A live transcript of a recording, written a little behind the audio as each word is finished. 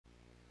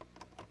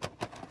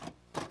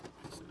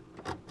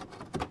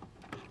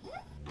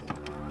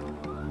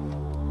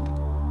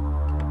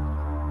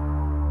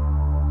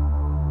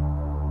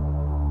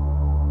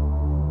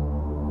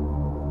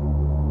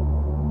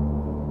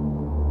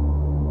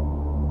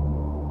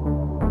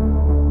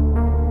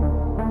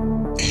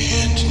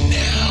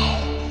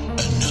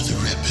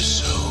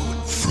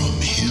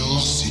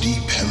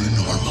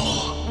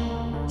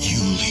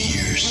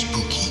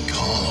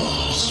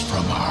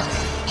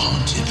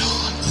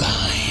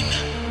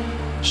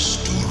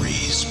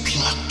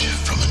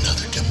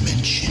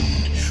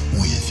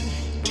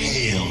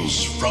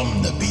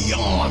from the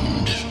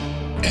beyond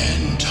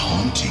and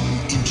haunting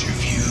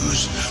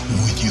interviews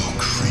with your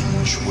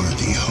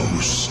cringe-worthy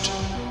host,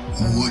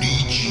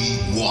 Woody G.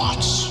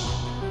 Watts.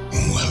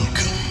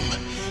 Welcome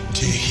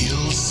to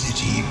Hill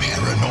City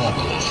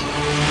Paranormal.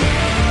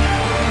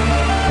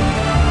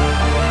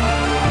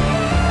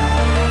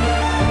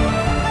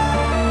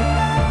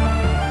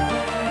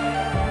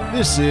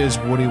 This is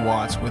Woody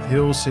Watts with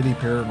Hill City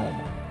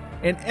Paranormal.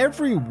 And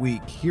every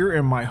week here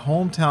in my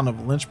hometown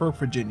of Lynchburg,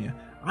 Virginia,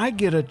 I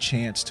get a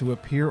chance to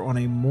appear on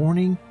a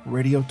morning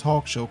radio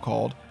talk show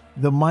called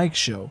The Mike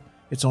Show.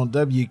 It's on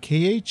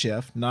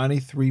WKHF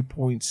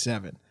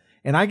 93.7.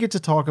 And I get to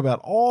talk about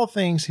all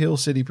things Hill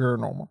City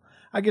Paranormal.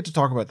 I get to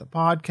talk about the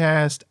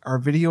podcast, our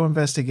video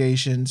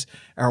investigations,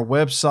 our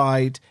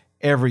website,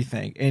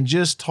 everything, and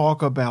just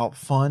talk about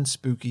fun,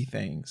 spooky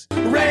things.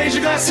 Raise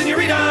your glass,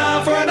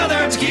 senorita, for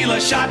another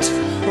tequila shot.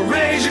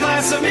 Raise your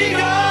glass, amigo,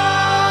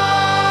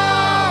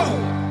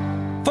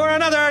 for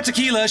another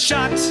tequila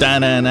shot.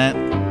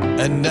 Da-na-na.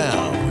 And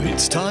now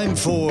it's time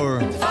for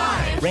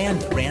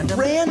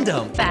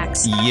Random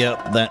facts.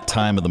 Yep, that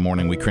time of the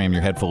morning we cram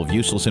your head full of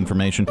useless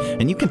information,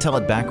 and you can tell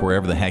it back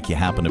wherever the heck you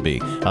happen to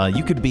be.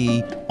 You could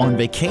be on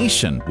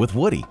vacation with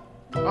Woody.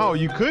 Oh,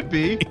 you could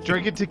be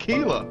drinking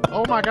tequila.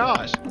 Oh my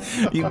gosh.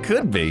 You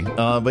could be,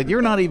 but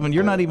you're not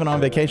even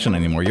on vacation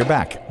anymore. You're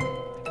back.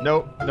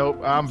 Nope,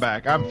 I'm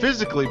back. I'm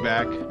physically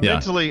back. Yeah.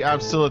 Mentally,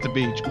 I'm still at the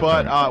beach,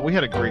 but we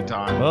had a great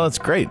time. Well, it's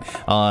great.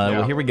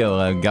 Well, here we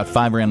go. Got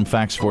 5 random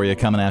facts for you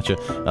coming at you.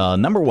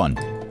 Number 1.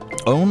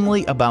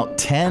 Only about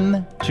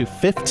 10 to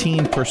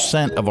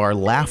 15% of our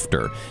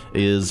laughter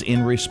is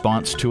in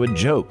response to a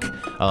joke.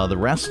 The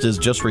rest is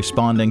just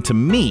responding to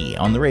me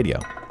on the radio.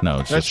 No,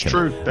 it's that's just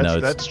kidding. True.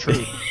 That's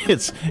true.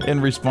 It's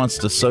in response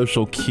to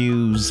social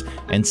cues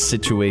and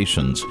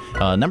situations.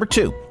 Number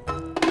 2,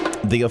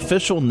 the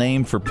official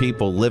name for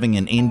people living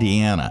in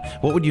Indiana.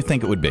 What would you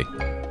think it would be?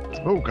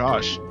 Oh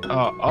gosh.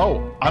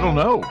 I don't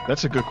know.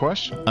 That's a good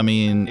question. I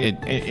mean,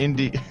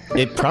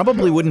 it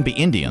probably wouldn't be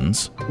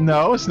Indians.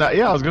 No, it's not.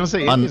 Yeah, I was going to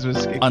say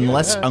Indians.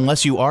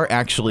 Unless you are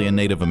actually a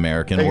Native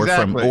American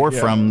exactly,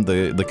 from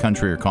the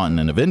country or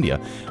continent of India.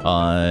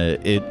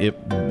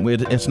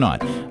 It's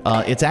not.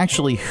 It's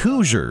actually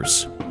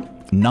Hoosiers,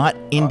 not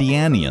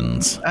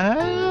Indianians.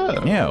 Oh.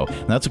 Yeah,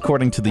 that's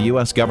according to the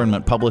U.S.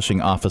 Government Publishing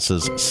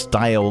Office's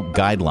style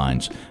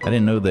guidelines. I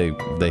didn't know they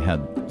had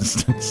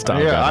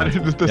style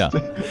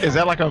guidelines. Is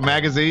that like a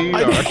magazine?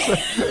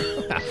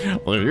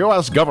 The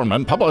U.S.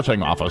 Government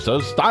Publishing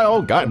Office's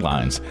style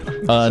guidelines.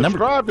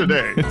 Subscribe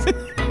today.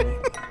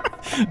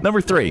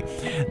 Number 3,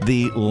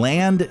 the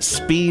land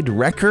speed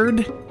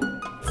record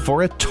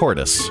for a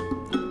tortoise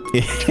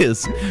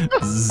is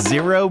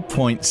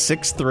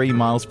 0.63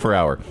 miles per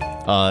hour.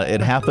 It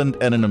happened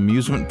at an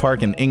amusement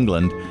park in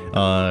England,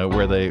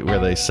 where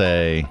they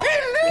say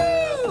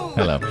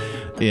hello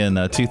in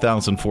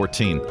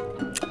 2014. You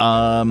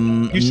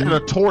said a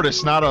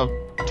tortoise, not a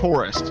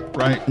tourist,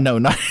 right? No,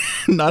 not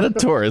a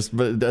tourist,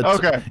 but a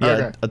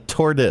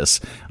tortoise.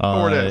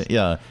 Tortoise.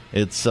 Yeah,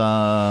 it's it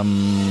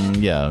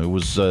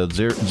was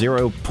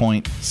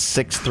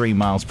 0.63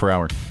 miles per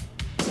hour.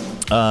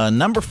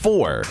 Number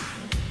 4.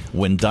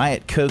 When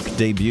Diet Coke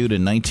debuted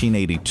in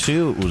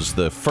 1982, it was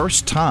the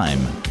first time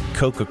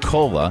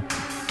Coca-Cola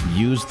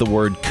used the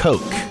word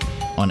Coke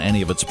on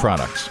any of its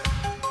products.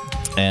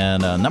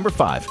 And number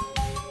 5,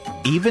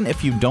 even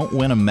if you don't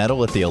win a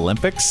medal at the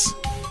Olympics,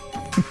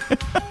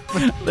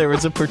 there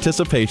is a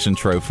participation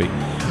trophy.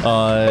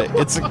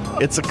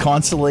 It's a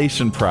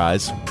consolation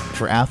prize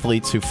for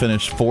athletes who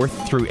finish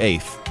 4th through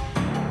 8th.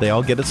 They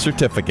all get a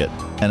certificate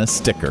and a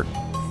sticker.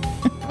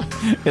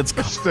 It's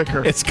a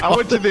sticker. It's called, I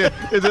went to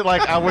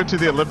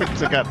the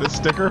Olympics and got this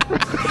sticker?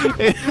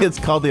 It's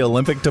called the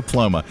Olympic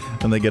diploma,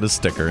 and they get a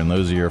sticker, and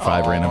those are your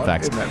 5 random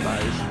facts. Isn't that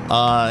nice?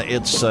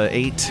 It's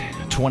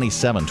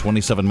 8:27,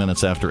 27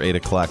 minutes after 8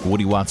 o'clock.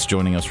 Woody Watts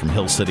joining us from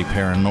Hill City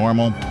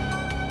Paranormal.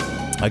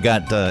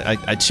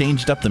 I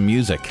changed up the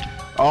music.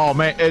 Oh,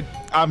 man,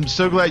 I'm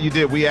so glad you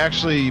did. We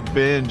actually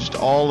binged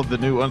all of the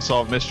new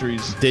Unsolved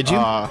Mysteries. Did you?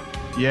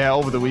 Yeah,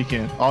 over the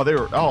weekend.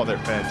 They're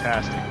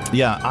fantastic.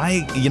 Yeah,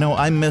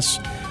 I miss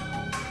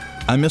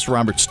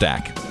Robert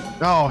Stack.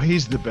 Oh,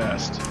 he's the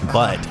best.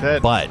 But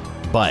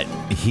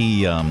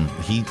he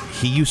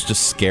used to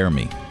scare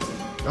me.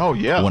 Oh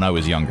yeah. When I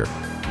was younger.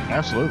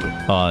 Absolutely.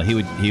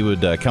 He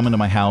would come into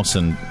my house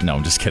and no,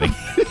 I'm just kidding.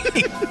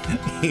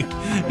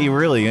 he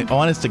really,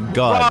 honest to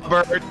God.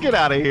 Robert, get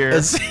out of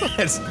here.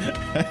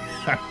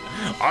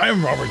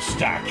 I'm Robert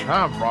Stack.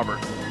 I'm Robert.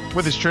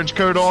 With his trench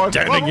coat on.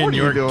 Standing in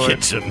your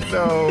kitchen.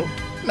 No.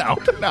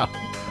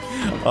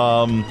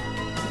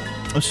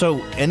 So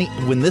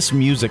when this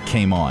music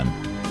came on,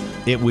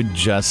 it would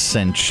just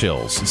send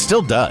chills. It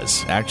still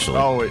does, actually.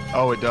 Oh,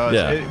 it does.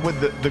 Yeah.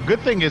 The good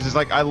thing is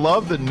like I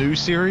love the new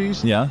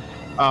series. Yeah.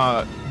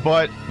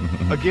 But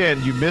again,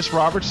 you miss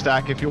Robert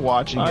Stack if you're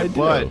watching it. I do.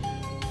 But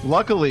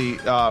luckily,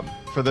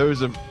 for those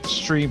that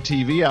stream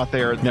TV out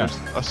there, there's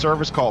a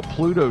service called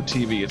Pluto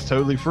TV. It's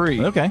totally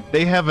free. Okay.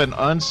 They have an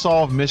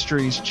Unsolved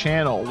Mysteries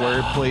channel where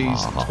it plays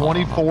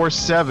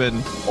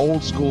 24/7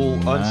 old school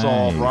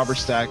unsolved Robert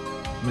Stack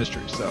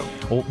mysteries. So,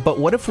 well, but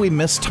what if we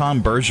miss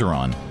Tom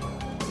Bergeron?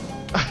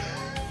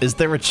 Is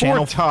there a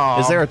channel? Poor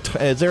Tom.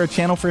 Is there a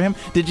channel for him?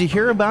 Did you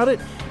hear about it?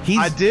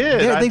 I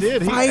did. Yeah, I they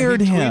did. fired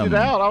he him. tweeted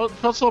out. I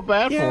felt so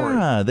bad for him.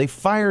 Yeah, they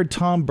fired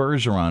Tom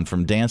Bergeron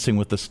from Dancing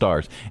with the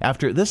Stars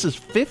after this is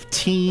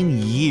 15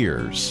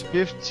 years.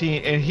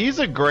 15, and he's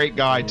a great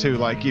guy too.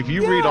 Like if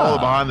you read all the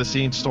behind the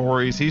scenes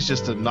stories, he's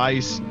just a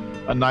nice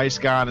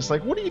guy. And it's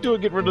like, what are you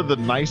doing getting rid of the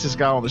nicest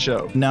guy on the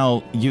show?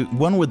 Now,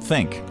 one would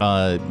think,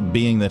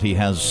 being that he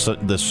has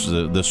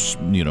this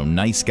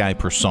nice guy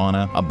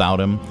persona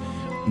about him,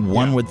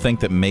 one would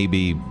think that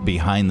maybe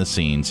behind the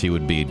scenes he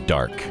would be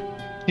dark.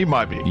 He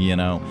might be. But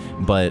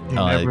you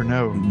never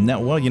know.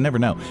 Well, you never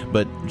know.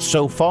 But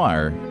so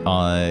far,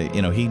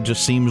 he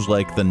just seems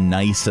like the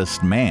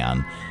nicest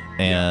man.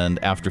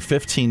 And after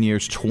 15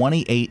 years,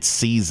 28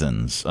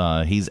 seasons,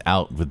 he's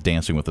out with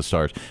Dancing with the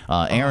Stars.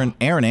 Erin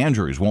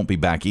Andrews won't be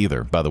back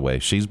either, by the way.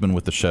 She's been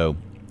with the show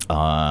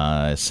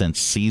since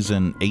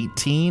season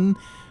 18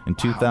 in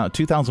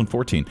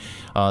 2014.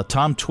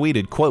 Tom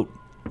tweeted, quote,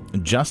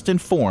 "Just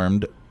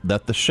informed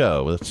that the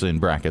show," that's in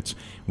brackets,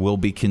 "will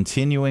be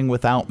continuing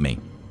without me."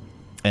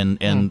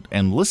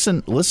 And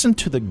listen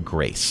to the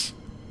grace.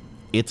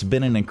 "It's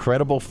been an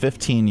incredible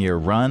 15-year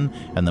run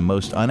and the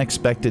most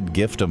unexpected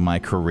gift of my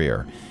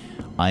career.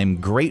 I'm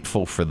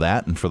grateful for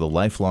that and for the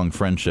lifelong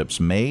friendships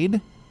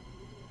made.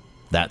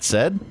 That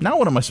said, now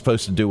what am I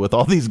supposed to do with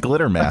all these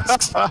glitter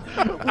masks?"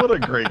 What a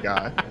great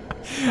guy.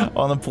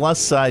 "On the plus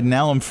side,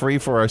 now I'm free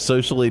for our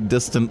socially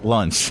distant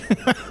lunch."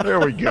 There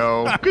we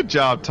go. Good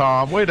job,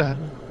 Tom. Wait.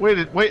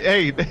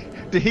 Hey,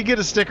 did he get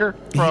a sticker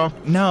from?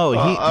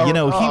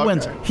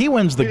 He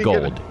wins the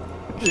gold.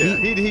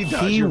 He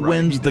does. He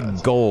wins the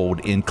does.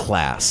 gold in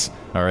class.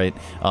 All right.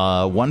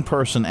 One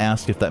person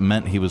asked if that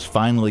meant he was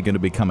finally going to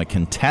become a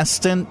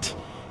contestant.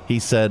 He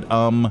said,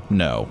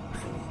 no.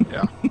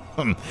 Yeah.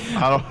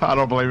 I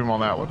don't blame him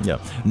on that one. Yeah.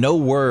 No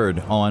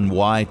word on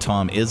why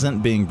Tom isn't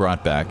being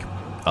brought back,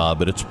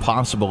 but it's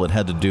possible it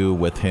had to do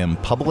with him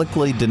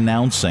publicly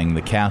denouncing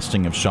the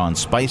casting of Sean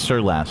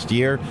Spicer last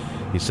year.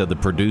 He said the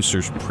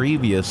producers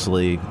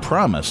previously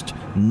promised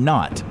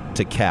not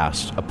to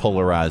cast a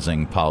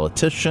polarizing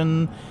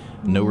politician.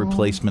 No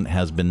replacement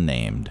has been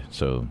named.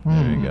 So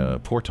there you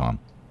go. Poor Tom.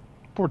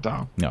 Poor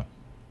Tom. No.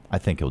 I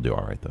think he'll do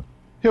all right, though.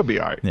 He'll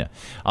be all right. Yeah.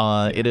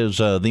 It is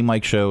The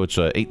Mike Show. It's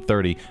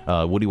 8:30.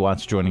 Woody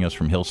Watts joining us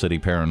from Hill City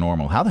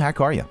Paranormal. How the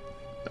heck are you?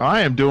 I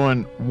am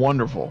doing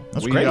wonderful.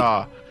 That's great.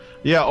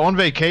 On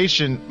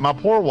vacation, my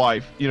poor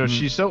wife,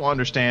 she's so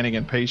understanding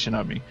and patient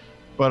of me.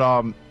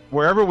 But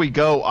wherever we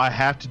go, I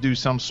have to do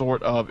some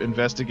sort of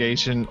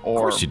investigation or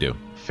of course you do.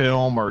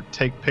 Film or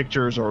take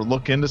pictures or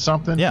look into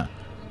something. Yeah.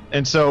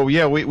 And so, we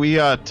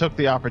took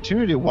the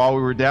opportunity while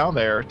we were down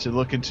there to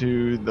look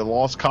into the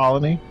Lost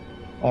Colony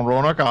on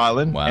Roanoke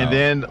Island, and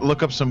then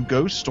look up some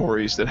ghost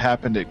stories that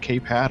happened at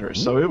Cape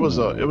Hatteras. So it was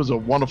a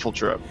wonderful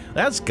trip.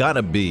 That's got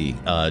to be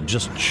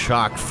just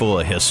chock full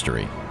of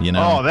history,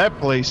 Oh, that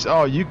place!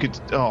 Oh, you could!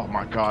 Oh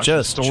my gosh,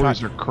 just the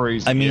stories are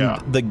crazy. I mean,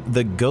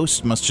 the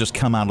ghosts must just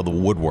come out of the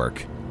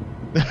woodwork.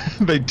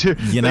 They do.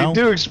 They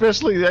do,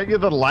 especially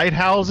the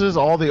lighthouses,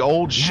 all the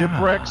old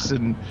shipwrecks,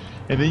 and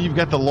then you've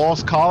got the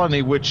Lost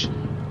Colony, which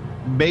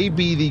may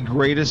be the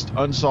greatest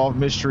unsolved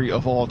mystery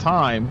of all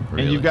time.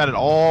 Really? And you've got it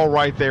all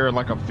right there in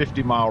like a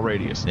 50-mile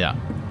radius. Yeah.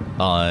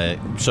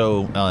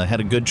 So had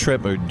a good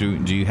trip, or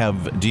do you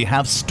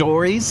have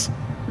stories?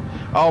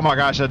 Oh my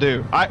gosh, I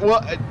do.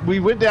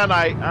 We went down.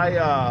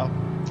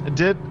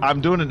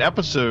 I'm doing an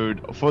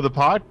episode for the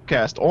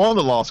podcast on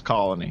the Lost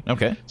Colony.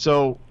 Okay.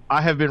 So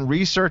I have been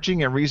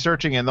researching,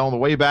 and on the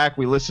way back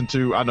we listened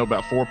to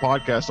about 4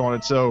 podcasts on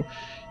it. So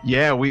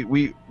yeah,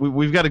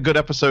 we've got a good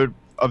episode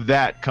of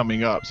that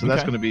coming up. So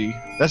that's going to be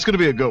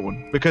a good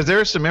one, because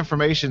there's some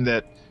information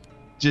that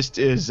just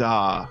is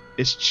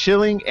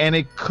chilling, and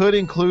it could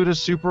include a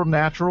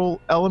supernatural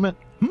element.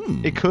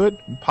 It could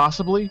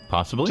possibly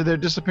to their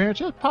disappearance.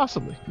 Yeah,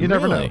 possibly. You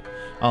never know.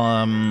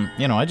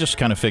 I just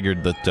kind of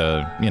figured that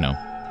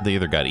they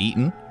either got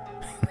eaten.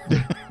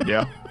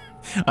 Yeah.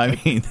 I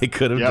mean, they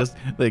could have just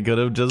there could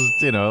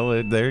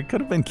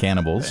have been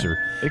cannibals, or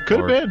it could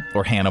have been,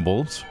 or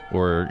Hannibals,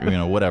 or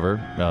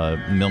whatever,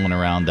 milling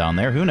around down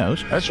there. Who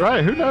knows? That's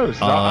right. Who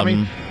knows? I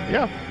mean,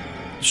 yeah.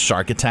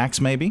 Shark attacks,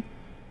 maybe.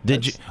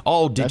 Did you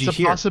hear? That's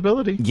a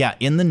possibility. Yeah,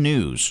 in the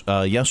news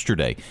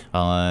yesterday,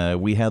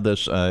 we had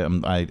this.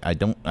 I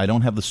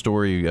don't have the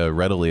story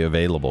readily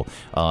available,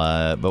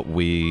 but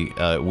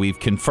we've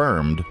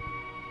confirmed.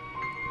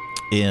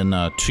 In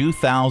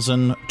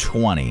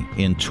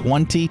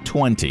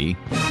 2020,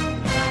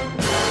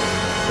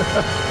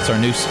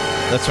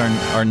 that's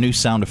our new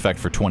sound effect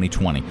for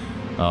 2020.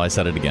 I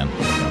said it again.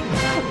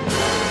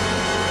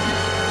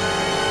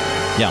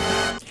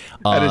 Yeah,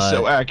 that is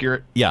so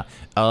accurate. Yeah,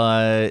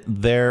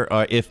 there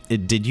are.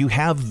 Did you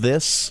have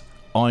this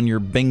on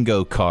your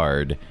bingo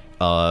card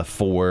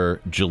for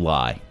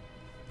July.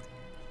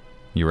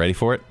 You ready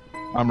for it?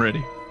 I'm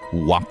ready.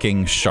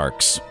 Walking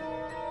sharks.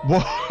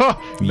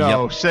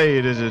 No, Yep. say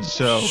it isn't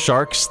so.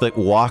 Sharks that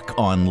walk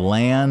on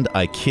land.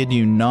 I kid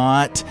you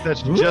not.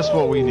 That's just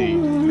what we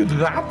need.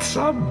 That's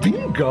a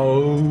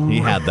bingo. He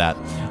had that.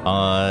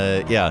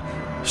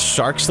 Yeah.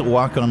 Sharks that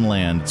walk on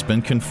land. It's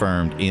been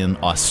confirmed in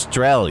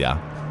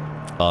Australia.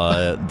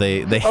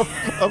 They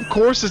Of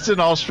course it's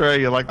in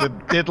Australia, like the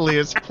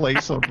diddliest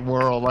place in the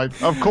world.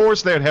 Like, of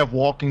course they'd have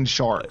walking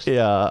sharks.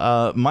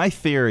 Yeah, my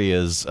theory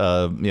is,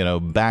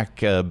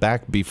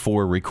 back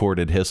before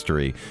recorded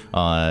history,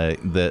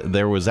 that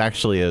there was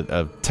actually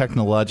a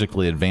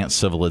technologically advanced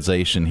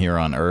civilization here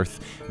on Earth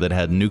that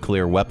had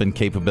nuclear weapon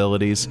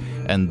capabilities,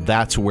 and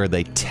that's where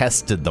they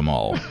tested them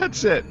all.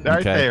 That's it,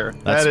 right there.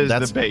 That is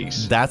the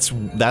base. That's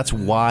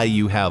why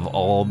you have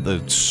all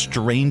the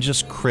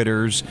strangest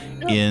critters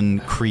in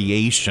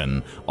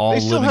creation all They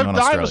still living have on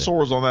Australia.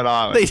 dinosaurs on that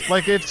island.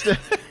 Like it's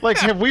like,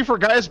 have we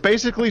forgot? It's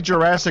basically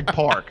Jurassic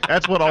Park.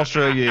 That's what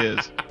Australia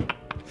is.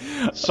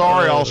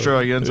 Sorry,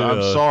 Australians.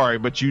 I'm sorry,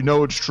 but you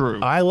know it's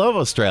true. I love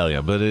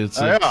Australia, but it's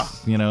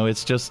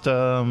it's just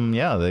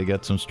they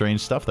got some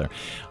strange stuff there.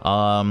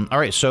 All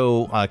right,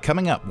 so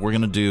coming up, we're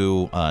gonna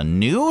do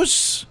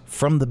news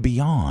from the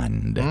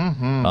beyond.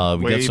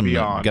 We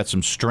got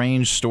some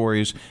strange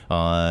stories.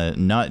 I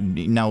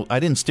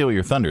didn't steal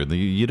your thunder.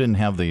 You didn't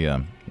have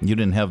the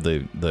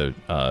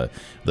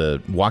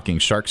walking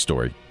shark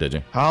story, did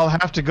you? I'll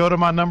have to go to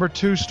my number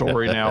 2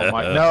 story now,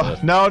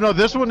 Mike. No.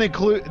 This one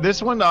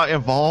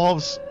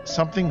involves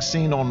something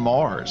seen on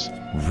Mars.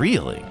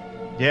 Really?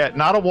 Yeah,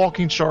 not a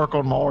walking shark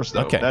on Mars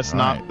though. Okay, that's all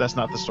not right. That's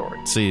not the story.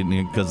 See,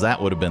 because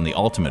that would have been the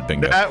ultimate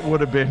bingo. That would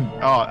have been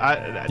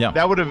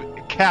that would have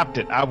capped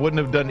it. I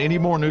wouldn't have done any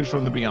more news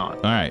from the beyond.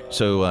 All right,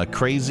 so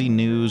crazy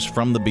news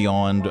from the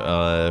beyond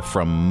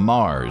from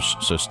Mars.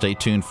 So stay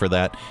tuned for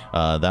that.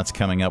 That's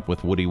coming up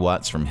with Woody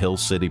Watts from Hill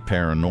City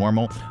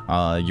Paranormal.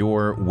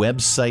 Your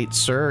website,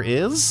 sir,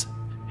 is?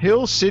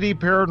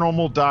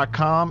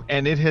 HillCityParanormal.com,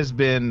 and it has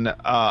been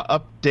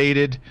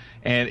updated,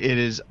 and it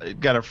is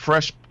got a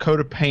fresh coat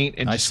of paint,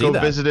 and just go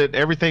visit it.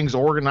 Everything's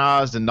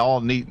organized and all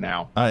neat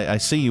now. I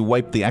see you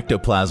wiped the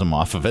ectoplasm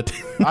off of it.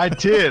 I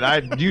did.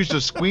 I used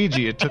a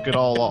squeegee. It took it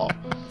all off.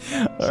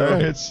 So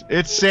it's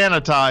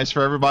sanitized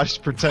for everybody's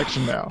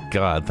protection now.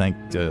 God,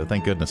 thank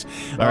goodness.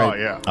 All right.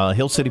 Yeah.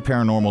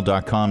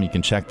 HillCityParanormal.com. You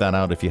can check that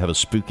out. If you have a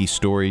spooky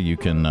story, you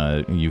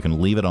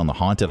can leave it on the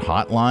haunted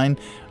hotline,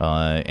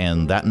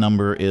 and that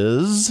number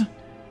is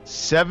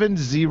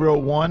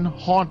 701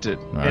 haunted.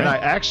 Right. And I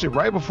actually,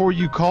 right before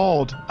you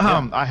called,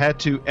 I had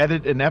to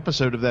edit an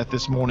episode of that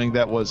this morning.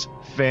 That was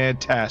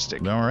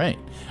fantastic. All right.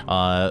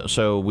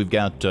 So we've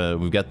got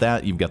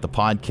that. You've got the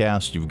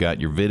podcast. You've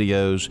got your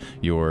videos.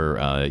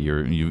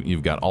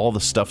 You've got all the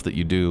stuff that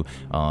you do.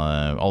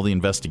 All the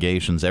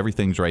investigations.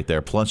 Everything's right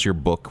there. Plus your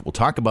book. We'll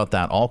talk about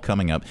that all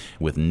coming up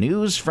with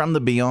news from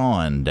the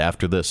beyond.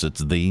 After this,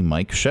 it's the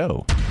Mike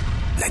Show.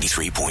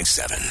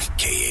 93.7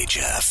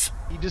 KHF.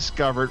 He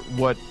discovered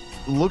what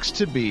looks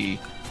to be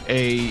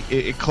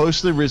it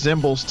closely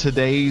resembles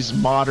today's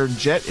modern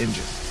jet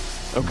engine.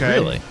 Okay.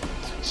 Really?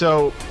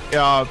 So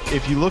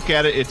if you look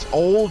at it, it's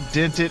old,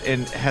 dented,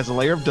 and has a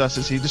layer of dust,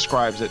 as he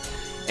describes it.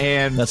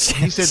 And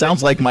he said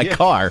sounds like my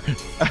car.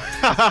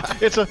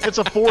 it's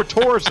a Ford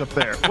Taurus up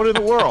there. What in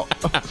the world?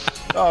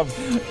 An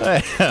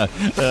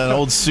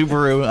old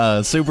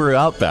Subaru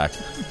Outback.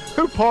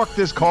 Who parked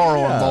this car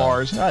on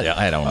Mars?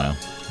 I don't know.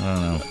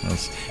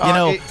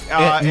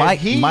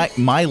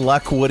 My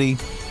luck, Woody.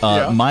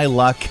 My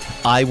luck.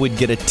 I would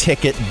get a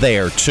ticket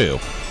there too.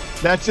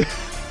 That's it.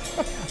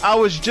 I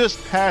was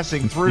just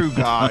passing through,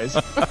 guys.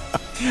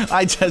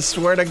 I just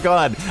swear to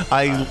God,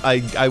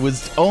 I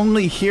was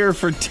only here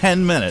for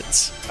 10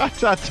 minutes.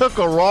 I took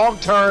a wrong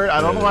turn.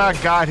 I don't know how I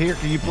got here.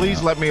 Can you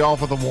please let me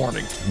off with a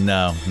warning?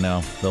 No.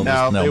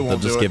 They'll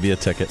just give you a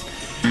ticket.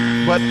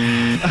 But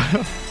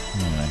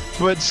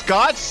but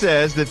Scott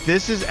says that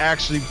this is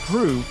actually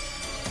proof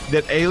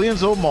that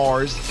aliens on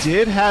Mars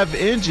did have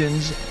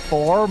engines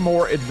far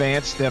more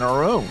advanced than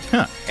our own.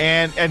 Huh.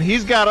 And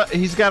he's got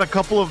a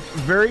couple of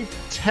very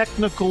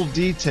technical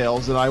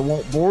details that I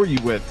won't bore you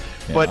with.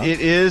 Yeah. But it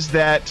is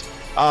that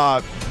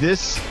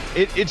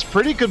it's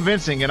pretty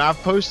convincing, and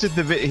I've posted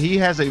he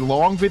has a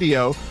long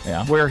video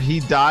where he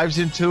dives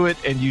into it,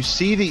 and you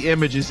see the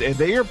images, and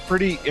they are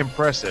pretty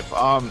impressive.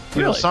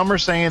 Really? Some are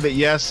saying that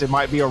yes, it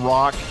might be a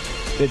rock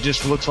that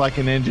just looks like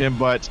an engine,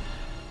 but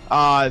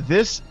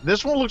this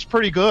one looks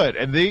pretty good,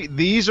 and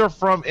these are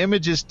from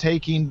images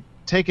taken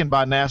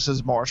by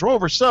NASA's Mars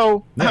rover.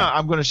 So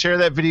I'm going to share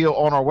that video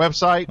on our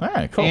website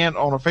cool. and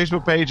on our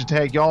Facebook page and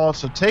tag y'all.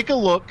 So take a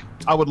look.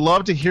 I would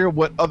love to hear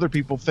what other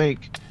people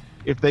think,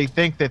 if they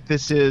think that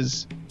this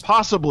is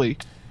possibly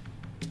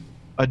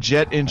a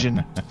jet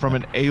engine from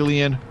an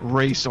alien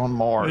race on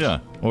Mars. Yeah,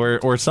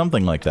 or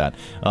something like that.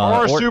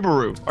 Or a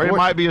Subaru. Or it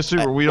might be a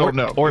Subaru. We don't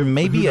know. Or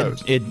maybe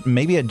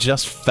it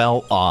just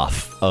fell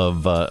off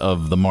of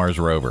the Mars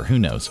rover. Who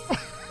knows?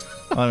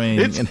 I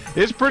mean,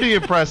 it's pretty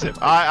impressive.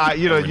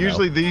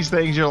 Usually these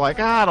things you're like,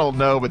 I don't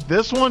know, but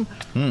this one,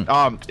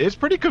 it's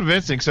pretty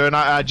convincing. So, and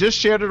I just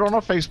shared it on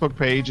our Facebook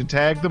page and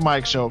tagged the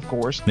Mike Show, of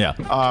course.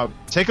 Yeah.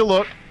 Take a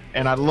look.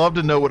 And I'd love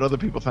to know what other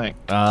people think.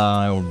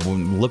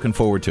 Looking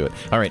forward to it.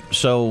 All right,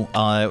 so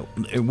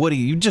Woody,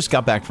 you just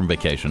got back from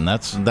vacation.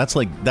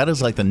 That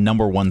is like the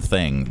number one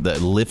thing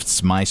that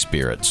lifts my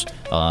spirits.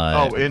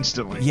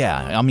 Instantly.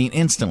 Yeah, I mean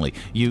instantly.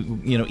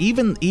 You know,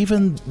 even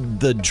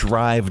the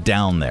drive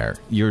down there,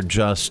 you're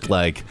just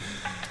like.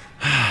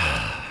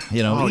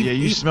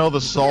 You smell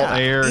the salt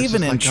air.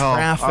 Even in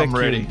traffic, I'm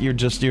ready. You're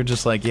just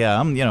like,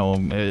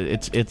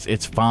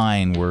 it's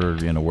fine.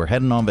 We're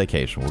heading on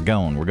vacation. We're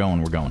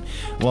going.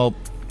 Well,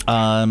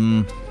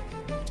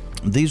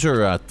 these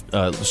are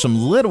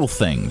some little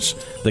things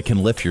that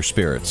can lift your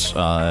spirits.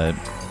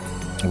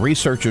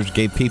 Researchers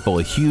gave people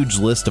a huge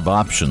list of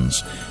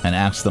options and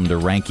asked them to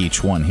rank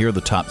each one. Here are the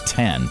top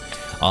 10.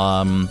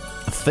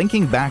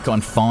 Thinking back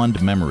on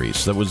fond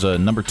memories. That was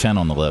number 10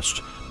 on the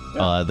list.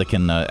 That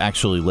can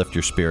actually lift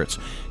your spirits.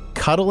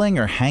 Cuddling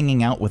or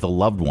hanging out with a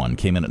loved one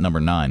came in at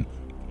number 9.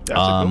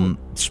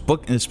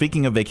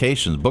 Speaking of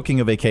vacations, booking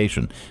a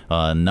vacation,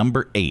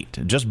 number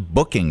 8. Just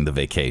booking the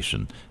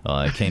vacation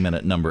came in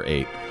at number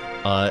 8.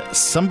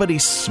 Somebody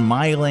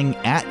smiling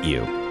at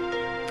you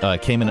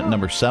came in at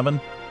number 7.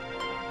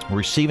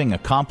 Receiving a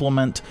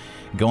compliment,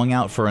 going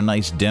out for a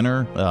nice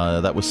dinner,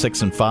 that was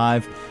 6 and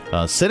 5.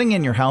 Sitting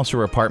in your house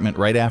or apartment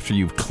right after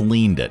you've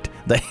cleaned it.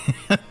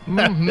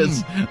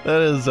 It's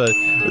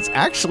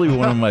actually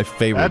one of my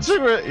favorites.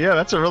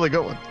 That's a really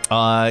good one.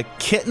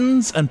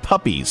 Kittens and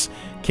puppies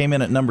came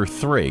in at number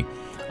 3.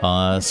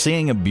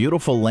 Seeing a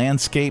beautiful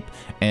landscape,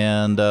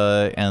 and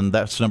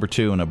that's number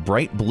 2. And a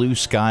bright blue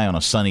sky on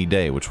a sunny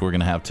day, which we're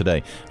going to have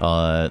today,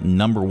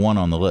 number 1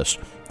 on the list.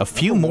 A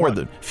few more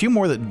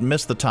that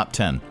missed the top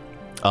 10.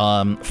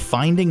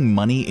 Finding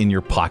money in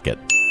your pocket.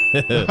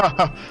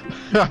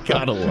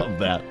 Gotta love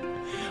that.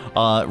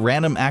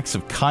 Random acts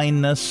of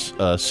kindness,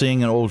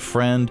 seeing an old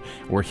friend,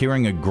 or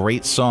hearing a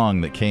great song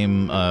that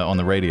came on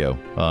the radio.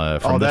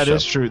 From that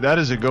is true. That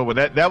is a good one.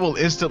 That will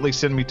instantly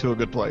send me to a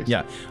good place.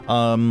 Yeah.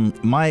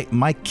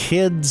 My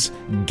kids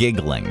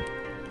giggling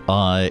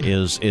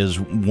is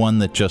one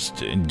that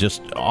just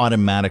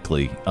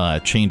automatically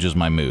changes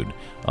my mood.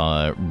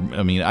 I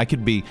mean, I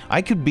could be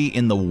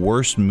in the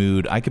worst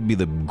mood. I could be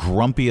the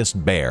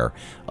grumpiest bear,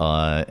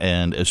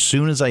 and as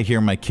soon as I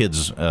hear my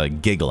kids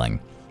giggling,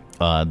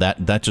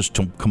 that just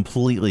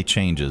completely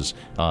changes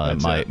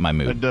my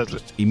mood. It does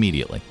just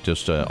immediately,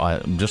 just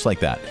like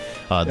that.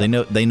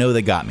 They know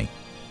they got me.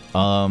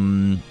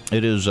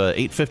 It is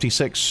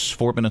 8:56,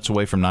 4 minutes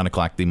away from 9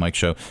 o'clock. The Mike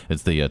Show.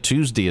 It's the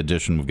Tuesday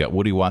edition. We've got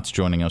Woody Watts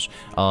joining us.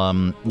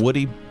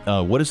 Woody,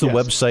 what is the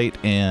website,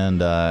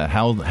 and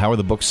how are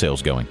the book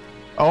sales going?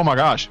 Oh my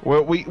gosh!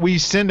 Well, we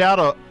send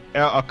out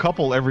a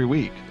couple every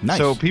week. Nice.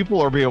 So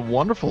people are being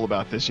wonderful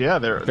about this. Yeah,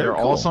 they're cool.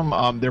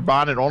 Awesome. They're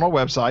buying it on our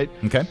website.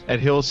 Okay. At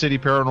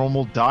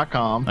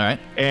hillcityparanormal.com. All right.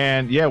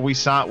 And yeah, we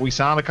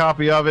sign a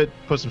copy of it,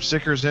 put some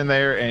stickers in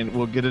there, and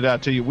we'll get it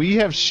out to you. We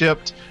have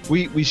shipped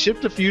we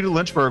shipped a few to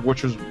Lynchburg,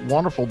 which was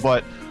wonderful.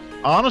 But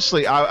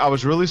honestly, I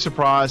was really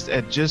surprised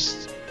at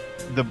just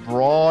the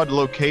broad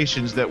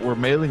locations that we're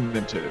mailing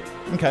them to.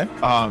 Okay.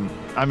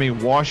 I mean,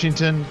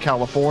 Washington,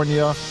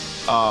 California.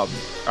 I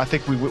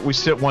think we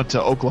sent one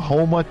to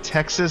Oklahoma,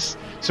 Texas.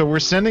 So we're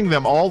sending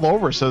them all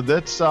over. So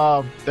that's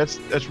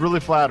really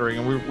flattering,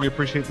 and we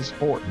appreciate the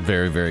support.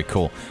 Very, very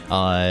cool.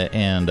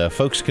 And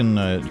folks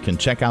can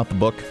check out the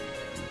book,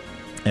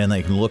 and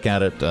they can look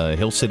at it,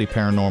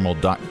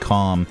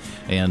 hillcityparanormal.com.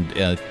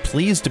 And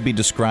pleased to be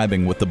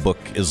describing what the book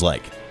is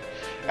like.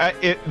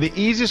 The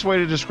easiest way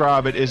to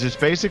describe it is it's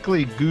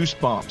basically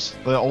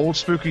Goosebumps, the old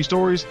spooky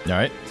stories, all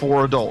right,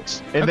 for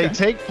adults. And they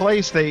take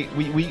place,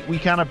 we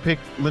kind of pick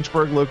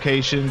Lynchburg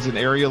locations and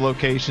area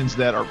locations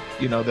that are,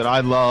 that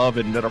I love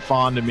and that are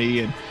fond to me.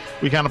 And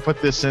we kind of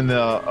put this in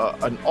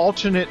an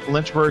alternate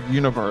Lynchburg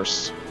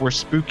universe where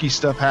spooky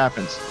stuff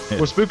happens. Yeah.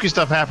 Well, spooky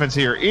stuff happens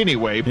here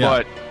anyway,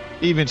 but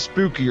even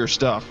spookier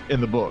stuff in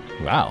the book.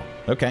 Wow.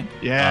 Okay.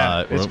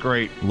 Yeah, it's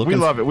great. We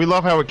love it. We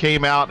love how it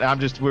came out.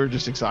 We're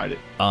just excited.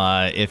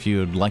 If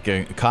you'd like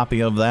a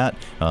copy of that,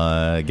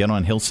 get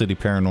on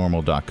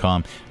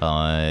hillcityparanormal.com.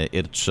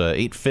 It's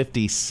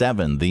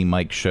 8:57, The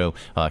Mike Show.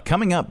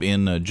 Coming up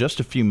in just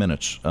a few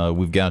minutes,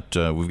 we've got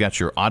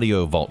your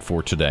audio vault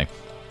for today.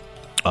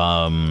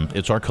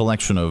 It's our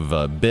collection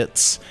of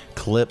bits,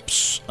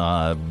 clips,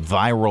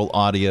 viral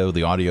audio,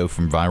 the audio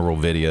from viral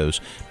videos,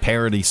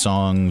 parody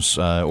songs,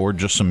 or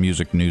just some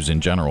music news in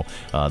general.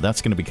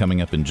 That's going to be coming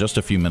up in just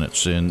a few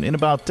minutes. In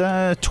about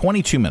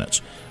 22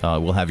 minutes,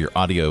 we'll have your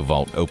audio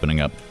vault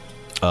opening up.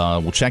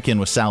 We'll check in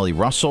with Sally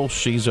Russell.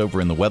 She's over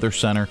in the Weather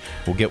Center.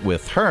 We'll get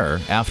with her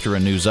after a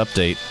news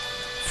update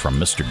from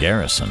Mr.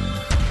 Garrison.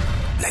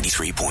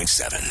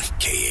 93.7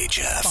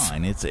 KHF.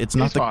 Fine.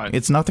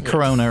 It's not the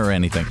corona or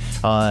anything.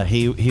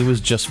 He was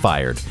just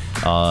fired.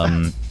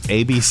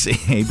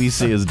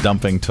 ABC is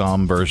dumping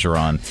Tom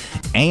Bergeron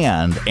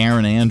and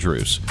Aaron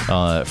Andrews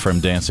from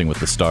Dancing with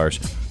the Stars.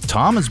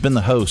 Tom has been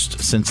the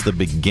host since the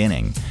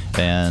beginning,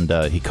 and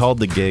he called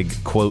the gig,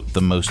 quote, the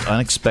most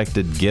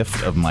unexpected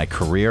gift of my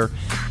career.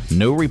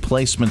 No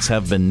replacements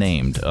have been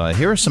named.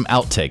 Here are some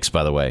outtakes,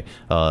 by the way,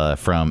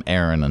 from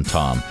Aaron and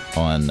Tom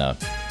on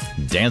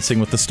Dancing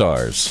with the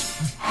Stars.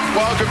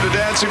 Welcome to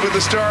Dancing with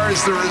the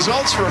Stars, the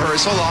results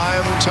rehearsal.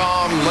 I'm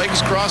Tom,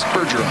 legs crossed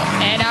Bergeron.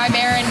 And I'm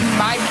Aaron.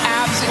 My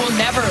abs will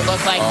never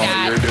look like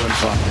that. You're doing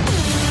fine.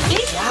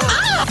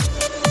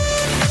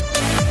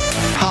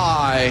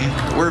 Hi,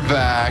 we're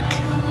back.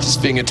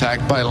 Just being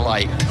attacked by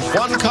light.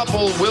 One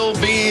couple will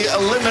be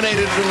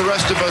eliminated and the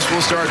rest of us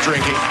will start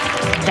drinking.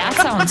 That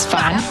sounds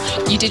fun.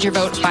 You did your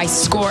vote by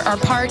score or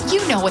part.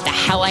 You know what the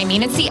hell I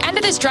mean. It's the end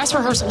of this dress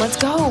rehearsal. Let's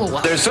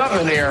go. There's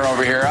something in the air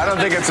over here. I don't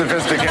think it's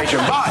sophistication,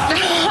 but...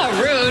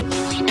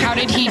 Rude. How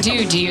did he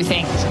do you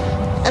think?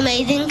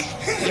 Amazing.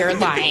 You're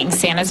lying.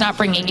 Santa's not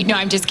bringing you. No,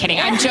 I'm just kidding.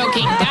 I'm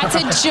joking. That's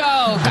a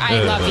joke.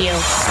 I love you.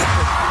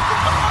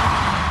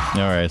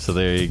 All right, so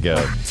there you go.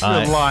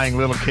 You're lying,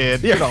 little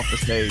kid. Get off the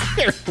stage.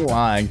 You're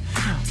lying.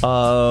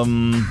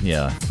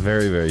 Yeah,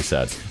 very, very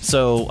sad.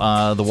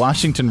 So the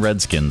Washington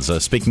Redskins,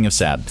 speaking of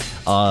sad,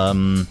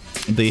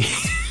 the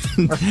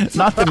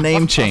not the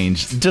name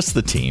change, just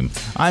the team.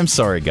 I'm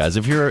sorry, guys.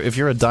 If you're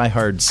a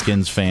diehard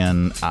Skins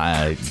fan,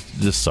 I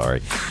just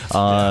sorry.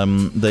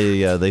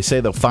 They say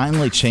they'll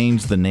finally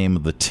change the name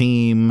of the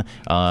team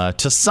to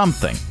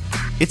something.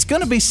 It's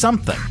going to be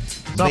something.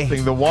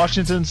 The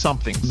Washington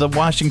Somethings. The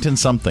Washington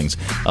Somethings.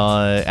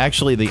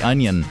 Actually, the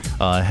Onion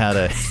had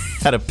a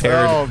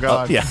parody. Oh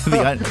God! Yeah,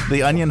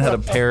 the Onion had a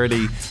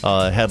parody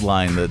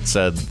headline that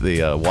said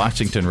the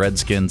Washington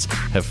Redskins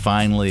have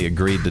finally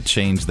agreed to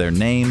change their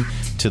name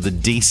to the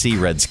DC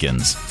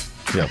Redskins.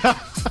 Yeah.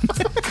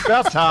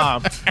 About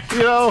time.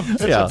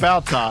 It's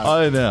about time.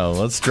 I know.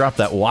 Let's drop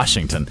that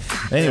Washington.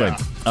 Anyway,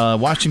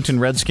 Washington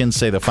Redskins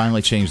say they'll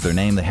finally change their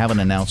name. They haven't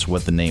announced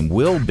what the name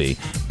will be,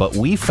 but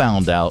we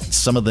found out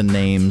some of the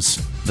names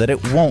that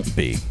it won't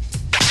be.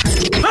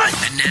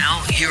 And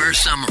now, here are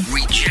some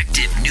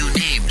rejected new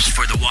names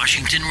for the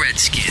Washington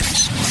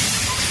Redskins.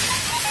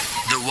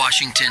 The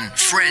Washington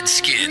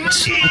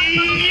Fredskins.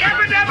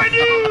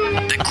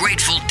 The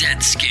Grateful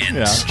Dead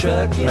Skins.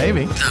 Yeah,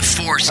 maybe. The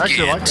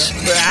Foreskins. Like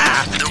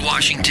the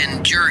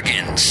Washington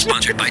Jergens,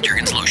 sponsored by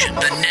Jergens Lotion.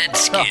 The Ned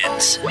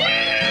Skins.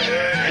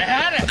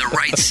 The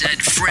Right Said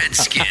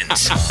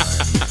Fredskins.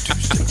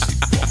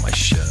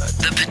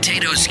 The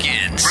Potato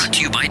Skins, brought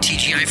to you by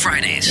TGI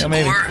Fridays. Yeah,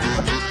 maybe. Or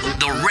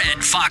the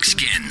Red Fox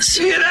Skins.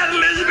 You hear that,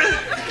 Elizabeth?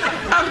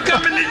 I'm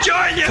coming to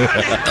join you,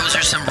 honey. Those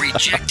are some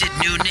rejected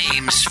new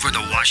names for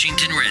the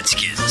Washington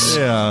Redskins.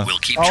 Yeah. We'll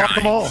keep I want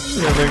trying. them all.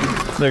 Yeah,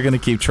 they're going to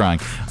keep trying.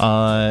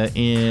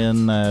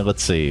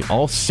 Let's see,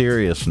 all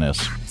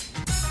seriousness,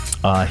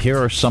 here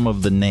are some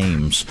of the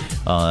names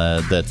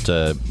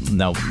that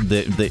now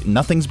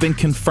nothing's been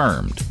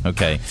confirmed.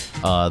 Okay,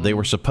 they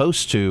were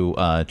supposed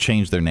to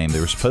change their name.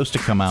 They were supposed to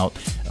come out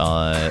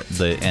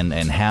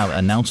and have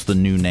announced the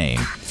new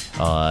name.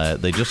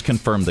 They just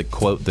confirmed that,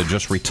 quote, they're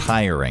just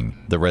retiring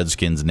the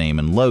Redskins name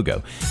and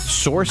logo.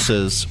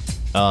 Sources,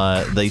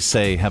 they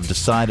say, have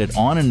decided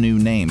on a new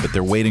name, but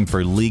they're waiting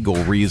for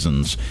legal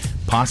reasons,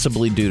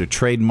 possibly due to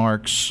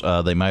trademarks.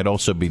 They might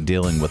also be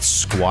dealing with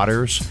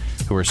squatters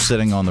who are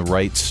sitting on the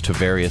rights to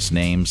various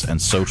names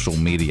and social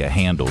media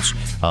handles,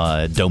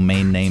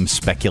 domain name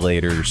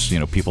speculators,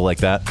 people like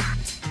that.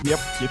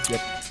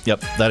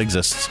 Yep, that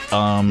exists. It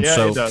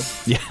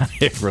does. Yeah,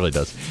 it really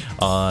does.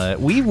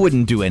 We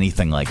wouldn't do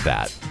anything like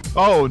that.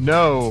 Oh,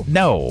 no.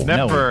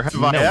 Never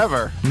have I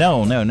ever.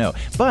 No.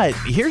 But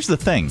here's the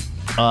thing.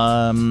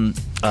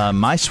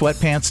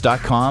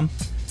 MySweatpants.com.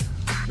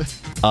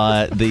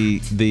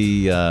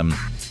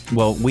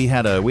 We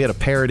had a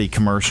parody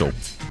commercial,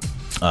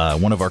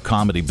 one of our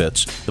comedy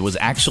bits that was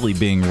actually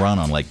being run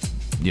on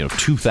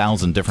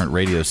 2,000 different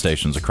radio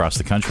stations across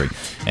the country,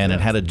 and it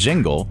had a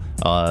jingle,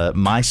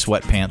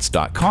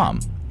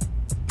 MySweatpants.com,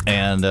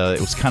 and it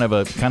was kind of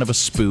a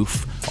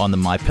spoof on the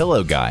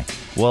MyPillow guy.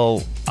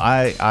 Well,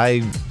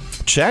 I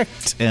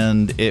checked,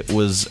 and it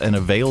was an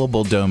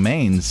available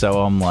domain,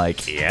 so I'm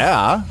like,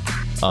 yeah.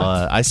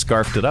 I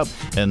scarfed it up,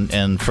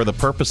 and for the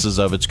purposes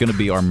of it's going to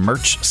be our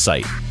merch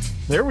site.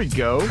 There we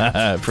go.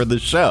 For the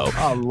show.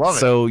 I love it.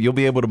 So you'll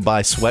be able to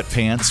buy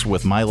sweatpants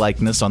with my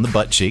likeness on the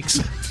butt cheeks.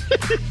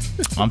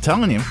 I'm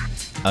telling you.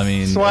 I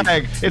mean,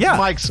 swag. It's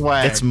Mike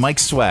Swag. It's Mike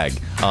Swag.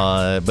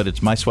 But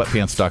it's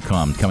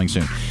mysweatpants.com coming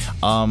soon.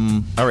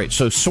 All right.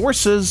 So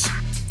sources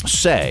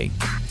say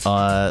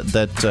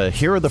that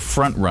here are the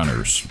front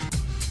runners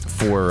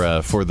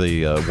for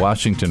the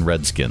Washington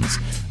Redskins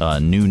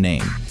new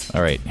name.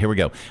 All right, here we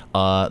go.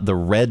 The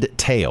Red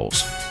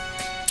Tails,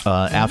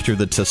 after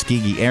the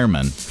Tuskegee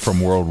Airmen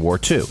from World War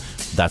II.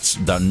 That's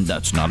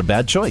not a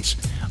bad choice.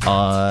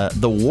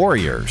 The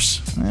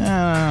Warriors.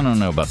 I don't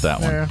know about that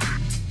one. Yeah.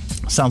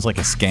 Sounds like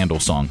a Scandal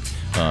song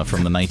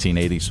from the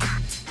 1980s.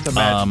 The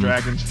Imagine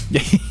Dragons.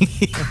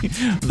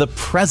 The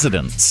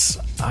Presidents.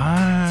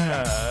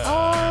 I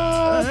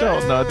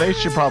don't know. They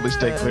should probably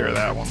stay clear of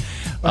that one.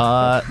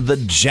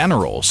 The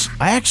Generals.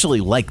 I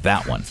actually like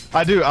that one.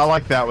 I do. I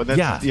like that one.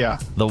 Yeah.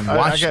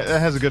 That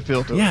has a good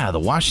feel to it. Yeah, the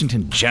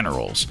Washington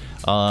Generals.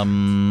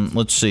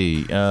 Let's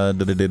see.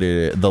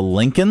 The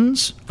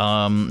Lincolns.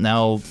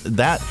 Now,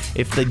 that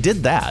if they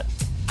did that,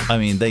 I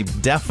mean, they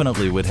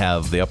definitely would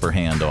have the upper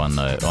hand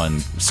on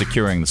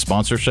securing the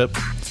sponsorship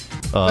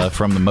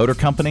from the motor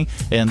company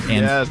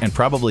and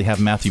probably have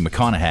Matthew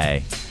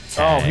McConaughey.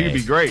 Oh, he'd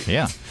be great.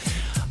 Yeah.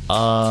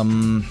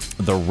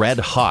 The Red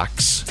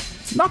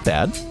Hawks. Not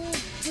bad.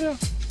 Yeah.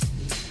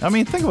 I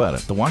mean, think about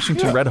it. The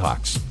Washington Red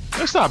Hawks.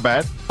 It's not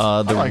bad.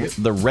 I like it.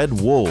 The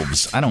Red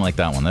Wolves. I don't like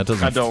that one. That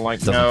doesn't. I don't like.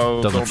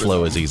 Doesn't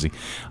flow as easy.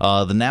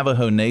 The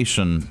Navajo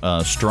Nation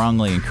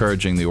strongly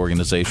encouraging the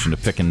organization to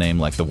pick a name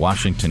like the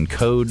Washington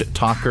Code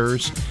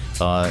Talkers.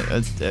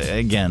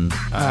 Again,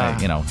 I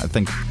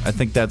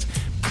think that's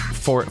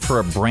for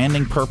a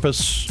branding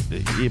purpose.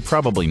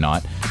 Probably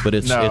not, but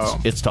it's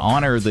to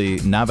honor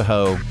the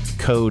Navajo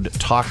Code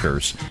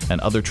Talkers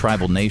and other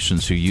tribal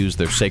nations who use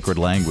their sacred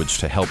language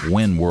to help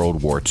win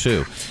World War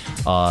II.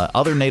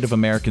 Other Native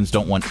Americans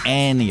don't want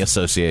any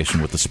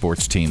association with the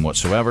sports team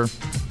whatsoever.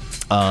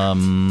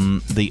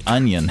 The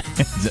Onion,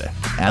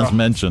 as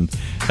mentioned,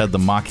 had the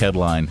mock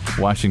headline,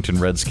 Washington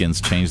Redskins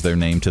changed their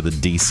name to the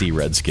D.C.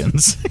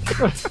 Redskins.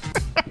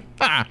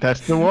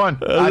 That's the one.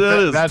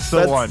 That's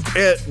the one.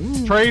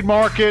 It.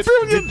 Trademark it.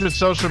 Get to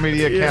social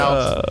media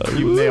accounts.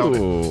 You nailed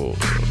it.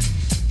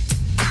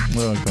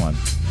 Oh, come on.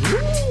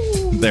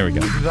 There we go.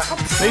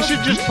 They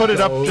should just put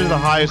it up to the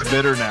highest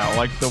bidder now,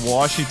 like the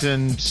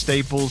Washington,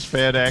 Staples,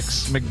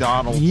 FedEx,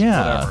 McDonald's,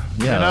 whatever.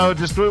 Yeah.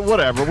 Just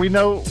whatever. We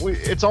know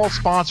it's all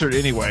sponsored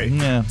anyway.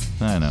 Yeah,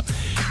 I know.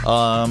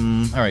 All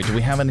right, do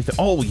we have anything?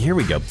 Oh, here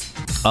we go.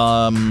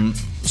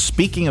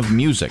 Speaking of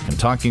music and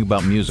talking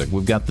about music,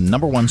 we've got the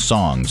number one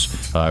songs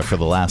for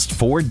the last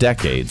 4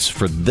 decades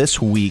for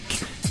this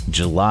week,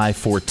 July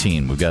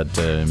 14. We've got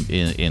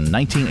in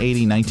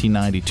 1980,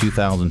 1990,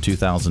 2000,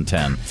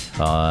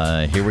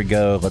 2010. Here we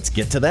go. Let's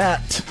get to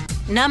that.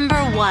 Number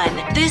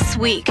 1 this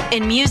week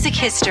in music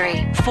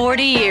history,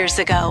 40 years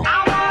ago.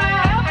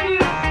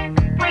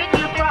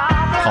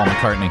 Paul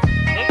McCartney.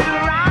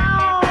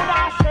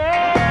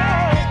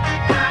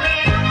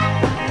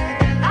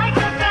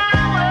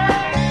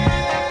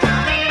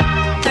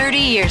 30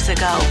 years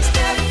ago.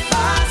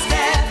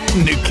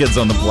 New Kids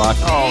on the Block.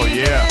 Oh,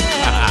 yeah.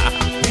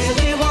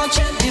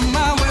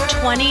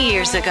 20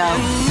 years ago.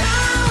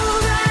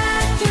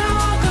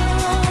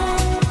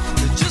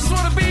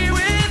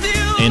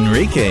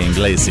 Enrique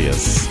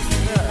Iglesias.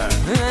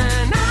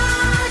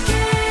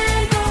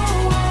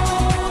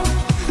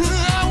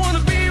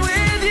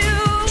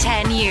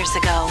 10 years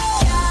ago.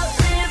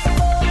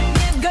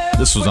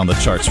 This was on the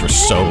charts for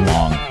so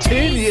long.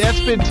 10 years?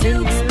 That's been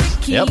 10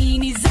 years? Yep.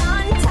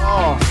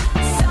 Oh.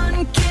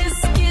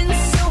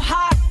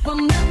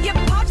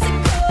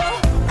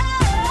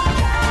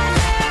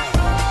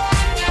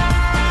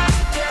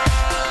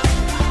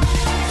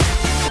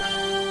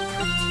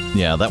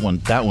 Yeah, that one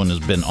has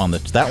been on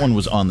that one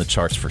was on the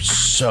charts for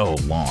so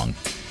long.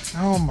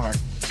 Oh my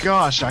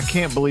gosh, I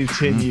can't believe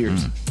 10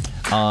 years.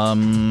 All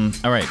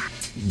right.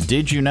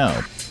 Did you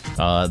know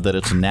that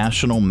it's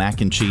National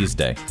Mac and Cheese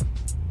Day?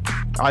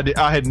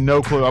 I had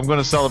no clue. I'm going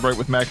to celebrate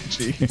with mac and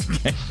cheese.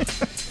 Okay.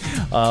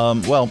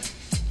 Well,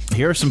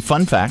 here are some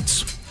fun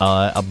facts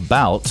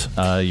about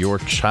your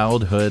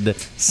childhood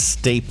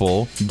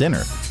staple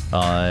dinner.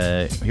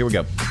 Here we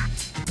go.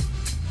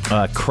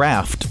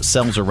 Kraft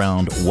sells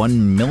around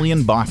 1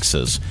 million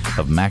boxes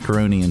of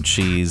macaroni and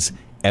cheese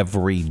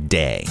every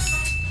day.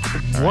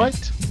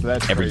 What?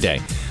 That's every crazy.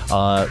 day.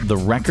 The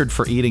record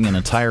for eating an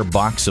entire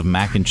box of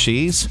mac and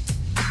cheese,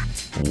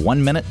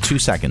 1 minute, 2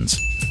 seconds.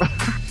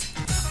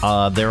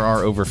 There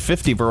are over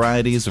 50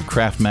 varieties of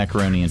Kraft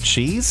macaroni and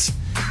cheese.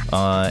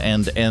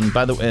 And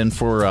by the way, and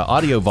for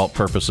Audio Vault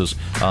purposes,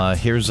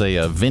 here's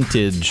a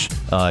vintage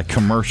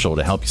commercial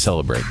to help you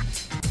celebrate.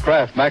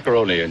 Kraft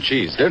macaroni and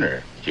cheese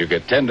dinner. You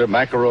get tender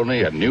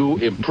macaroni and new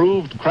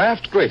improved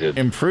Kraft grated.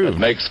 Improved. That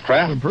makes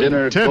Kraft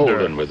dinner tender.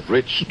 golden with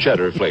rich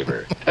cheddar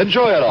flavor.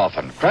 Enjoy it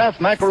often.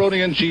 Kraft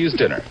macaroni and cheese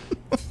dinner.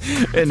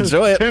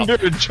 Enjoy it. Tender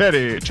and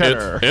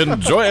cheddar.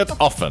 Enjoy it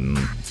often.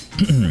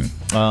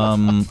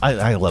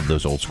 I love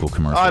those old school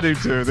commercials. I do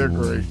too. They're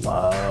great.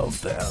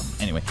 Love them.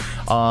 Anyway,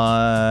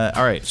 all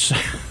right.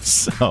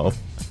 So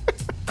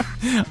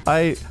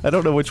I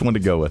don't know which one to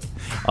go with.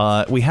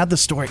 We had the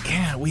story.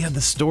 Yeah, we had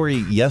the story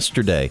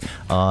yesterday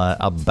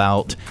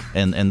about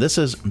and this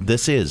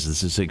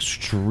is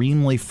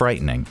extremely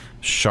frightening.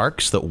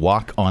 Sharks that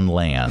walk on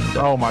land.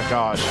 Oh my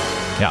gosh.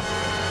 Yeah.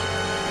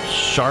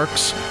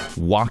 Sharks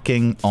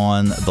walking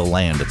on the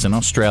land. It's in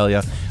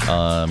Australia.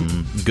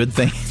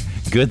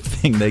 Good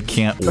thing they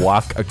can't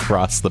walk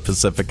across the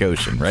Pacific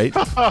Ocean, right?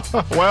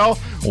 Well,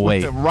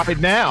 wait. Right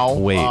now.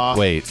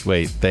 Wait. It's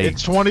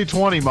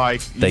 2020,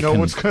 Mike. You know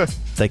what's good.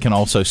 They can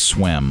also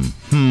swim.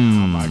 Oh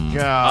my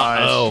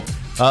gosh.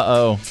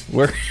 Uh-oh.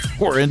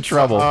 We're in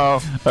trouble.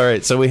 Uh-oh. All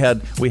right, so we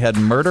had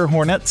murder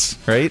hornets,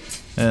 right?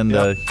 And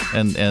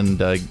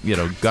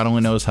God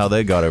only knows how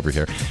they got over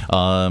here.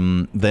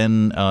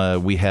 Then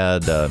we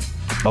had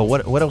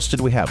what else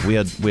did we have? We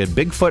had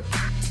Bigfoot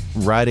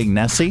riding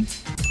Nessie.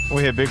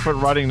 We had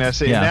Bigfoot riding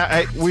Nessie. Yeah.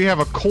 And now we have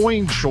a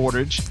coin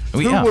shortage.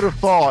 Who Yeah. would have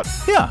thought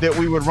Yeah. that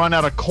we would run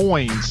out of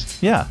coins?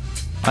 Yeah.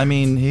 I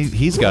mean,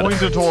 he's got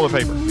coins and toilet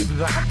paper.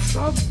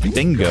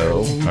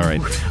 Bingo. All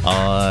right.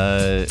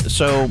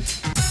 So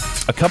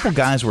a couple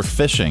guys were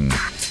fishing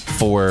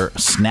for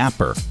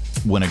snapper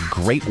when a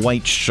great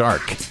white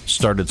shark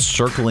started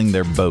circling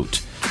their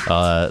boat.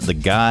 The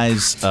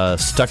guys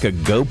stuck a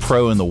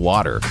GoPro in the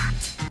water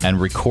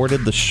and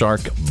recorded the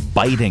shark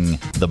biting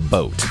the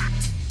boat.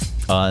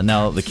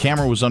 Now, the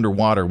camera was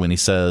underwater when he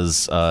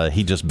says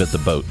he just bit the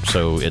boat.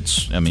 So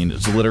it's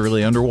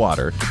literally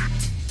underwater.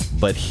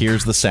 But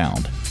here's the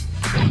sound.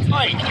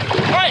 Hey,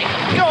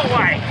 go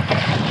away!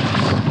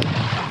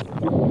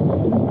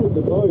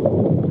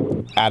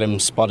 Adam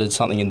spotted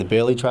something in the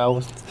Burley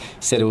Trail.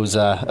 Said it was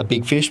a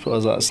big fish, but I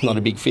was like, it's not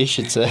a big fish,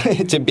 it's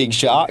a big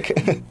shark.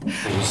 He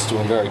was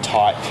doing very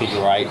tight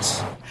figure eights.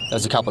 There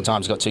was a couple of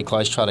times got too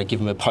close, tried to give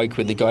him a poke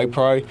with the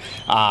GoPro,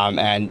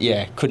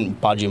 and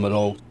couldn't budge him at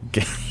all.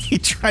 He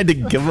tried to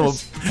give him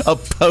a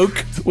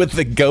poke with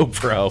the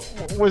GoPro.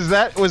 Was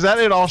that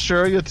in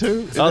Australia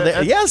too?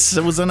 Yes,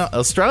 it was in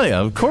Australia.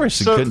 Of course.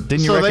 Didn't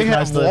you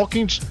recognize they have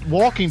walking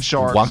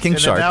sharks? Walking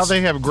and sharks. Now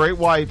they have great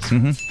whites.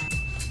 Mm-hmm.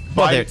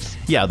 Bites.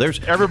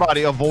 There's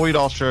everybody avoid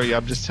Australia.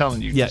 I'm just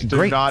telling you. Yeah,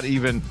 not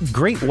even.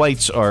 Great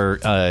whites are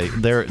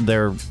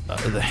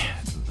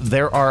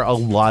there are a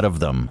lot of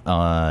them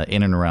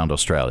in and around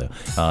Australia.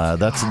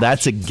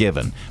 That's a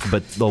given.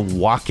 But the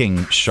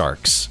walking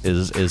sharks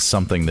is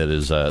something that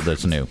is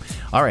that's new.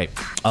 All right.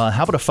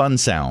 How about a fun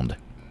sound?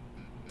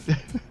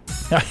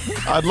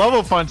 I'd love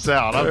a fun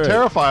sound. I'm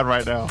terrified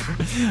right now.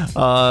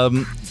 Are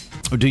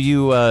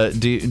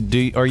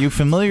you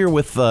familiar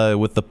with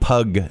the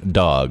pug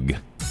dog?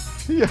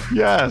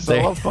 Yes,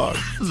 I love pugs.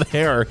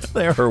 They are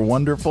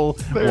wonderful,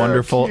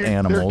 wonderful cute,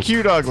 animals.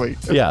 They're cute, ugly.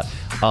 Yeah.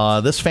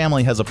 This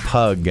family has a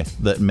pug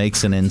that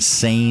makes an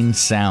insane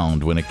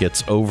sound when it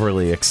gets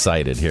overly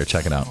excited. Here,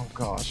 check it out. Oh,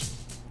 gosh.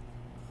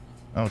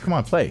 Oh, come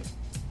on, play.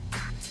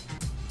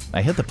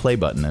 I hit the play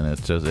button and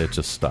it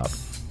just stopped.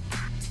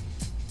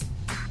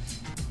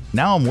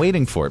 Now I'm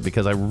waiting for it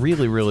because I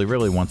really, really,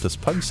 really want this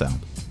pug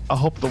sound. I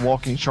hope the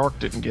walking shark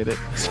didn't get it.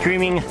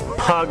 Screaming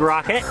pug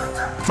rocket.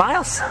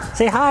 Miles,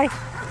 say hi.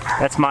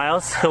 That's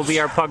Miles. He'll be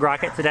our pug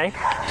rocket today.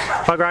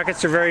 Pug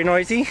rockets are very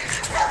noisy,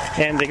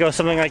 and they go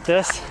something like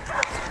this.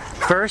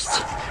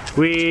 First,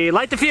 we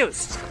light the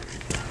fuse.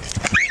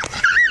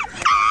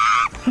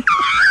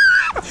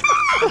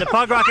 The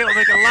pug rocket will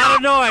make a lot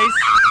of noise.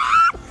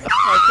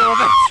 So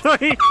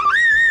eventually,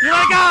 you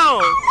let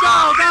go!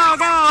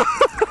 Go!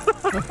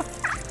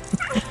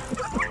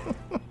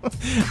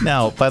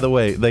 Now, by the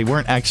way, they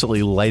weren't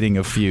actually lighting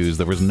a fuse.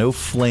 There was no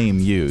flame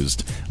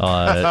used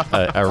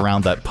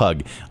around that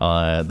pug.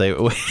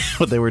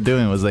 What they were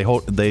doing was they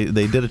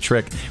did a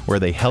trick where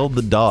they held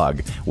the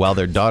dog while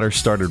their daughter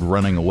started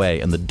running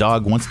away, and the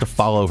dog wants to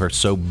follow her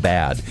so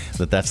bad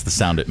that's the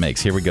sound it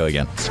makes. Here we go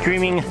again.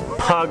 Screaming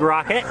pug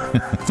rocket.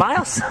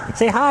 Miles,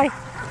 say hi.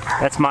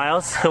 That's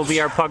Miles. He'll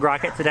be our pug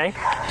rocket today.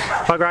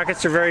 Pug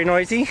rockets are very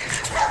noisy,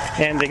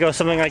 and they go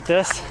something like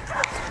this.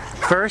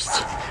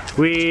 First,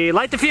 we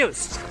light the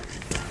fuse.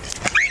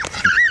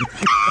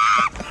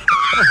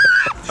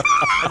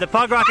 And the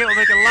pug rocket will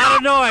make a lot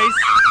of noise.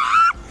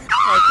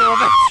 So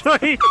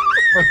eventually,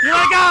 you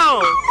let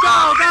go!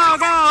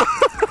 Go!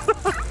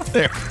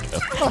 There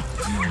we go.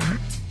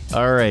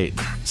 All right.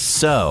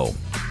 So,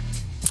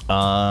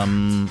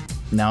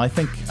 now I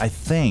think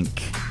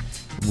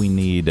we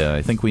need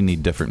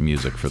different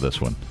music for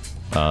this one.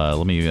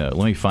 Let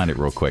me find it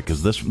real quick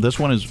because this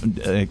one is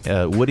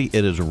Woody.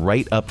 It is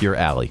right up your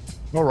alley.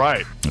 All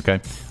right. Okay.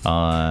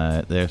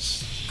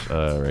 There's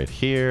right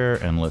here,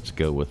 and let's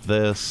go with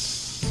this.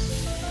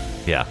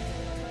 Yeah.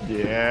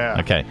 Yeah.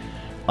 Okay.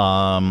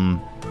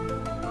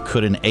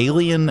 Could an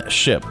alien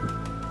ship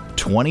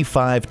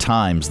 25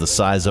 times the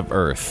size of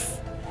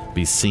Earth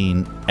be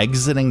seen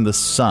exiting the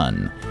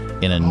sun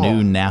in a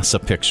new NASA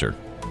picture?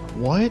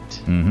 What?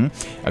 Mm-hmm.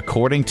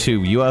 According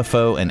to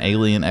UFO and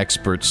alien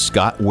expert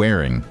Scott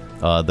Waring,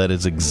 that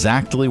is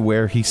exactly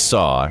where he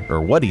saw, or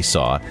what he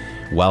saw,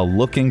 while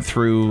looking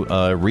through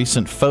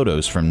recent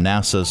photos from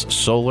NASA's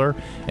Solar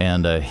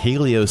and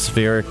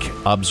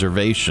Heliospheric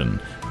Observation,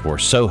 or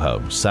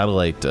SOHO,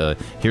 satellite.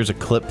 Here's a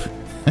clip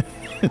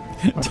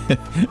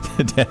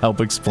to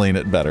help explain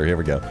it better. Here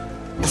we go.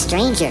 A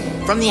stranger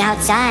from the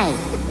outside.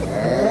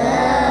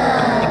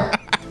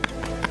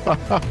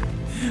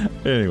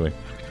 Anyway.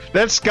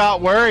 That's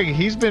Scott Waring.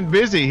 He's been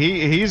busy.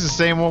 He's the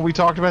same one we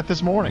talked about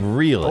this morning.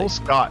 Really? Oh,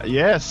 Scott.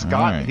 Yes, Scott.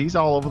 All right. He's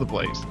all over the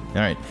place.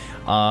 All right.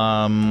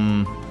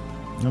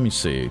 Let me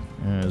see.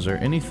 Is there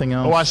anything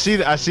else? Oh, I see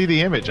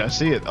the image. I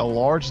see it. A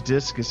large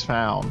disc is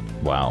found.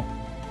 Wow.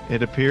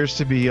 It appears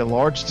to be a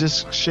large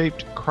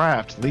disc-shaped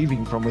craft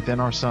leaving from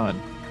within our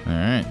sun. All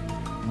right.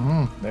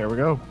 There we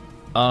go.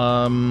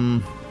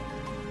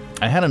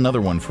 I had another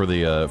one for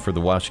the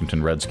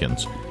Washington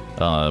Redskins,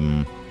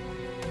 and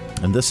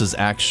this is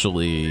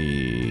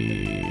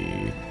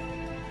actually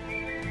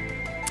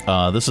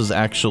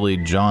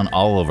John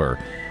Oliver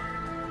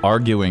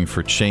arguing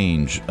for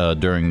change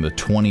during the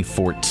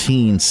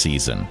 2014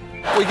 season.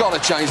 We got to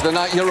change the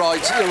name. You're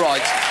right.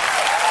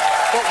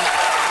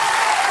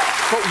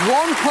 But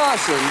one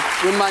person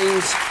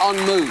remains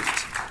unmoved.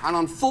 And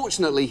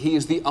unfortunately, he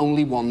is the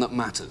only one that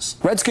matters.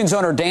 Redskins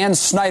owner Dan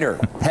Snyder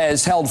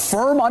has held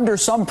firm under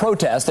some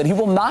protest that he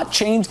will not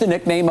change the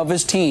nickname of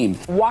his team.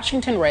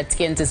 Washington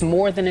Redskins is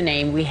more than a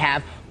name we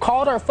have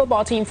called our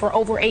football team for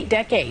over 8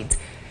 decades.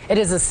 It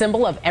is a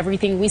symbol of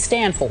everything we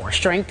stand for: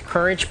 strength,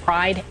 courage,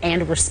 pride,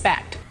 and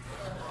respect.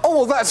 Oh,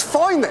 well, that's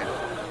fine then.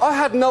 I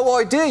had no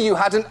idea you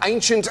had an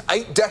ancient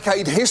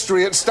 8-decade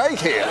history at stake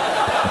here.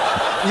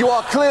 You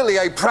are clearly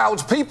a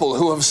proud people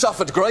who have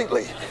suffered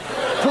greatly.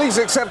 Please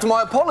accept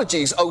my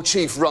apologies, O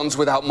Chief runs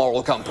without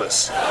moral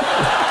compass.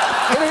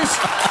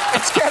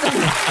 It's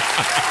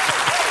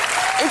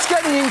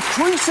getting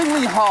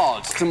increasingly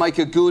hard to make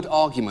a good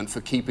argument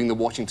for keeping the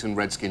Washington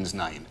Redskins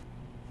name.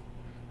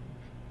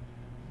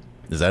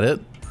 Is that it?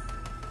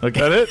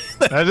 Okay.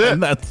 That's it.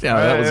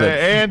 That was it.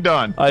 And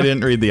done. I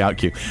didn't read the out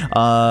cue.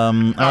 All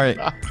right.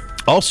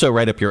 Also,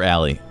 right up your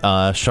alley,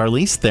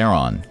 Charlize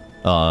Theron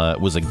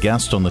was a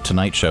guest on The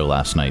Tonight Show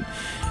last night.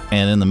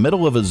 And in the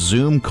middle of a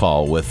Zoom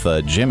call with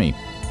Jimmy,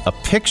 a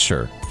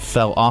picture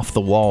fell off the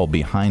wall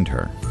behind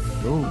her.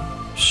 Ooh.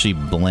 She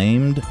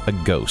blamed a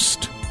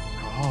ghost.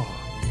 Oh.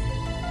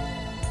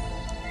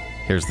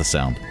 Here's the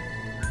sound.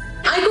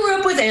 I grew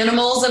up with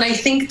animals, and I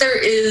think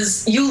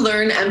you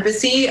learn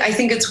empathy. I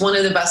think it's one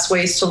of the best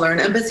ways to learn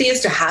empathy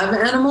is to have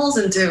animals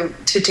and to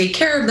take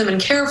care of them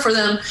and care for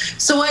them.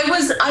 So I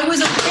was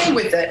okay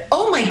with it.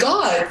 Oh my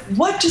God,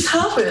 what just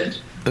happened?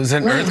 Was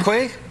it an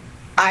earthquake?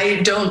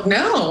 I don't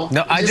know.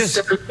 No, I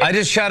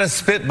just shot a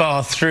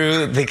spitball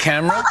through the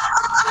camera.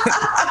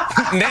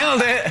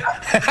 Nailed it.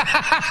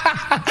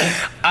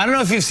 I don't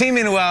know if you've seen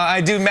me in a while. I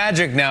do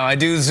magic now. I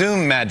do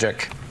Zoom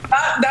magic.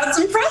 That's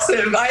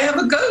impressive. I have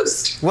a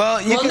ghost. Well,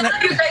 now you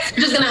guys are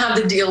just going to have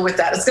to deal with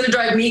that. It's going to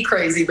drive me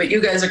crazy, but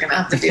you guys are going to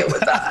have to deal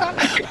with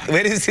that.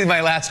 Wait till you see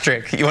my last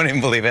trick. You won't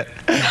even believe it.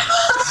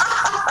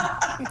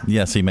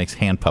 Yes, he makes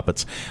hand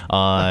puppets.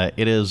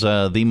 It is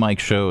The Mike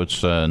Show.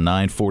 It's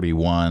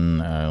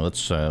 9:41.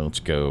 Let's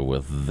go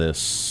with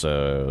this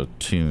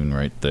tune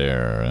right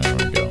there. There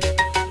we go.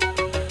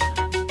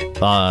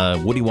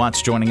 Woody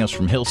Watts joining us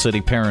from Hill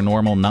City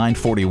Paranormal,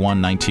 9:41,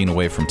 19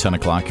 away from 10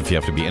 o'clock if you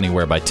have to be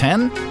anywhere by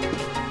 10.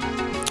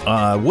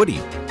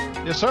 Woody.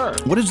 Yes, sir.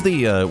 What is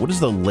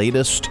the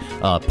latest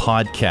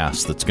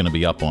podcast that's going to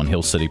be up on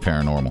Hill City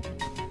Paranormal?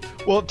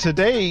 Well,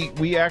 today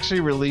we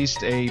actually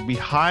released a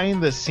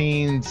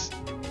behind-the-scenes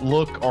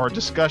look or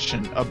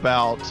discussion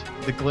about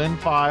the Glenn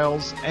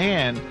Files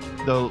and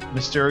the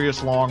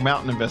mysterious Long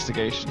Mountain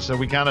investigation. So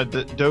we kind of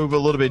dove a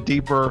little bit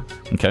deeper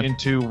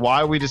into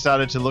why we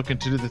decided to look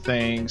into the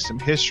thing, some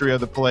history of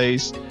the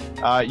place.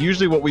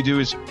 Usually what we do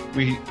is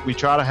we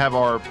try to have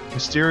our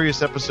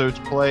mysterious episodes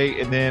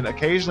play, and then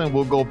occasionally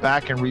we'll go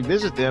back and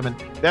revisit them. And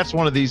that's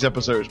one of these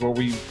episodes where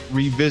we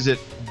revisit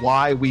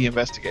why we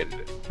investigated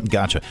it.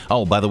 Gotcha.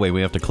 Oh, by the way,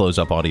 we have to close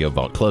up Audio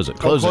Vault. Close it.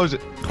 Close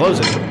it.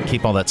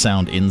 Keep all that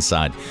sound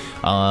inside.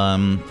 All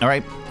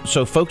right.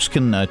 So folks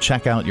can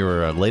check out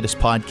your latest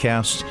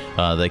podcast.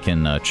 They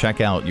can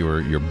check out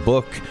your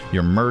book,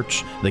 your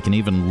merch. They can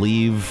even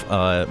leave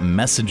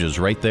messages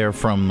right there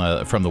from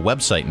the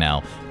website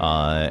now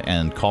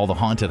and call the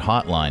Haunted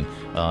Hotline.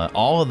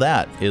 All of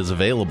that is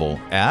available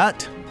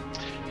at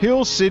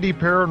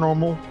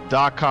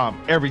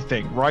HillCityParanormal.com.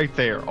 Everything right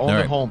there on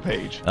the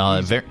homepage.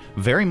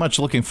 Very much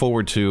looking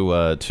forward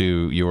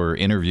to your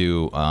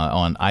interview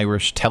on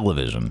Irish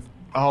television.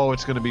 Oh,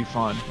 it's going to be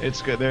fun.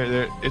 It's good.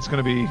 It's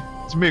going to be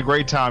a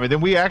great time. And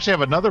then we actually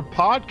have another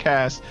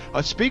podcast.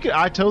 I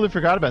totally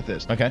forgot about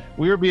this. Okay.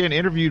 We are being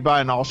interviewed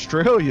by an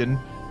Australian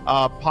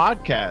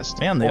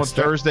podcast on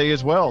Thursday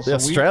as well. The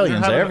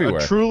Australians are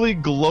everywhere. A truly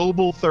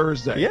global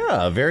Thursday.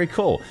 Yeah, very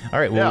cool. All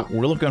right, well,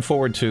 we're looking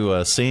forward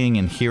to seeing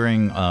and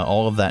hearing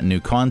all of that new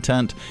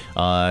content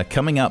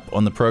coming up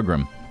on the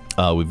program.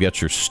 We've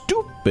got your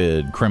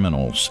stupid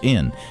criminals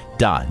in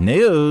the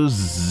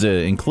news,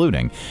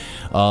 including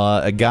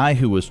a guy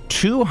who was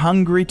too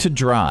hungry to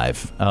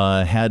drive,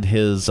 had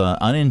his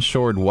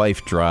uninsured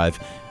wife drive,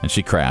 and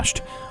she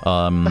crashed.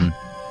 A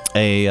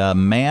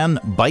man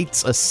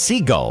bites a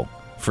seagull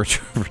for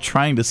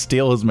trying to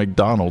steal his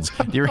McDonald's.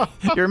 Do you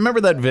remember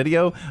that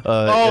video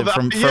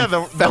from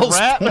Fells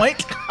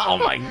Point? Oh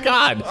my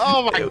God!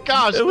 Oh my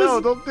gosh!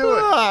 No, don't do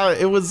it.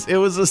 It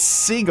was a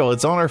seagull.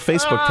 It's on our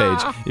Facebook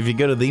page. If you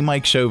go to The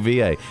Mike Show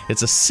VA,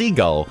 it's a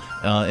seagull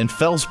in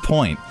Fells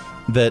Point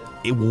that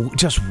it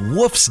just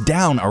woofs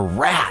down a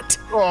rat.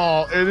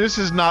 Oh, and this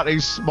is not a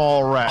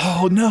small rat.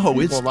 Oh no,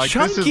 it's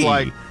chunky. This is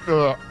like,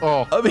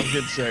 I'm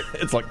getting sick.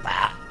 It's like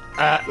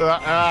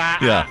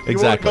Yeah,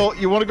 exactly.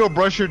 You want to go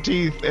brush your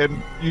teeth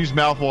and use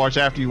mouthwash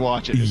after you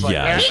watch it. It's like,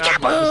 Yeah,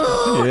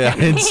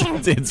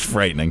 it's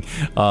frightening.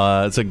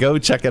 So go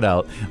check it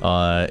out.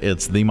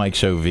 It's The Mike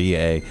Show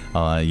VA.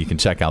 You can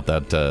check out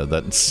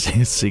that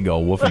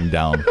seagull woofing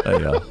down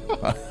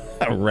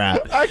a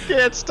rat. I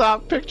can't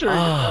stop picturing it.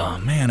 Oh,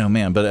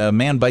 man. But a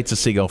man bites a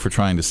seagull for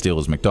trying to steal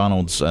his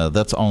McDonald's.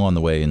 That's all on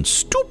the way in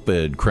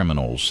Stupid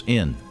Criminals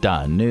in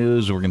the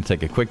News. We're going to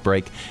take a quick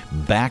break.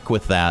 Back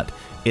with that.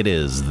 It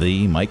is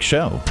The Mike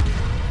Show.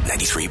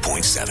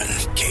 93.7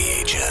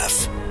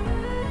 KHF.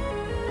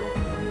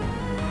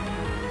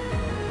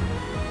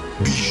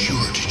 Be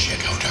sure to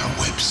check out our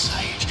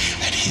website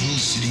at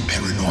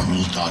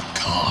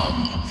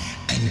hillcityparanormal.com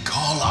and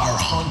call our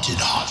haunted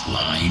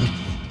hotline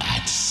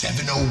at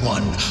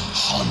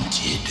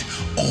 701-HAUNTED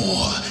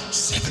or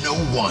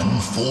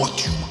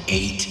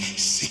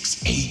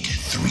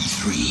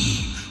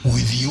 701-428-6833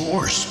 with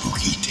your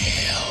spooky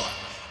tale.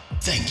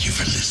 Thank you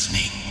for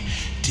listening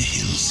to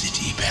Hill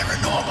City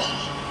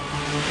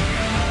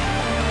Paranormal.